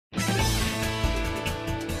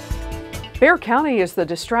Bexar County is the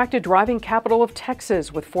distracted driving capital of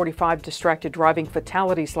Texas, with 45 distracted driving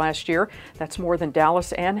fatalities last year. That's more than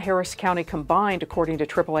Dallas and Harris County combined, according to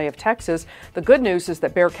AAA of Texas. The good news is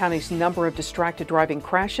that Bexar County's number of distracted driving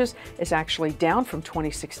crashes is actually down from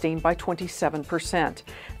 2016 by 27%.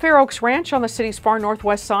 Fair Oaks Ranch on the city's far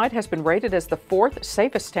northwest side has been rated as the 4th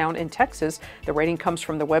safest town in Texas. The rating comes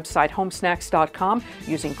from the website homesnacks.com,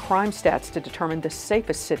 using crime stats to determine the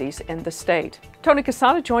safest cities in the state. Tony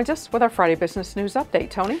Casada joins us with our Friday Business News Update.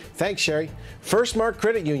 Tony? Thanks, Sherry. FirstMark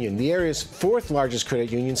Credit Union, the area's 4th largest credit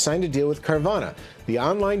union, signed a deal with Carvana, the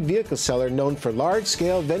online vehicle seller known for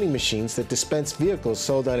large-scale vending machines that dispense vehicles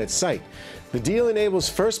sold on its site. The deal enables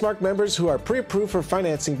FirstMark members who are pre-approved for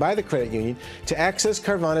financing by the credit union to access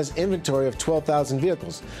Carvana's inventory of 12,000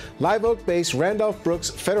 vehicles. Live Oak-based Randolph Brooks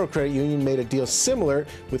Federal Credit Union made a deal similar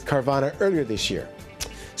with Carvana earlier this year.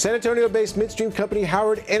 San Antonio-based midstream company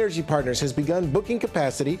Howard Energy Partners has begun booking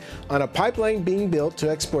capacity on a pipeline being built to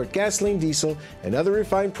export gasoline, diesel, and other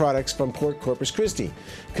refined products from Port Corpus Christi.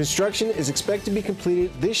 Construction is expected to be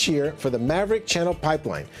completed this year for the Maverick Channel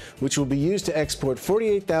pipeline, which will be used to export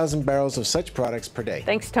 48,000 barrels of such products per day.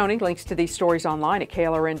 Thanks, Tony. Links to these stories online at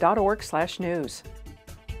klrn.org/news.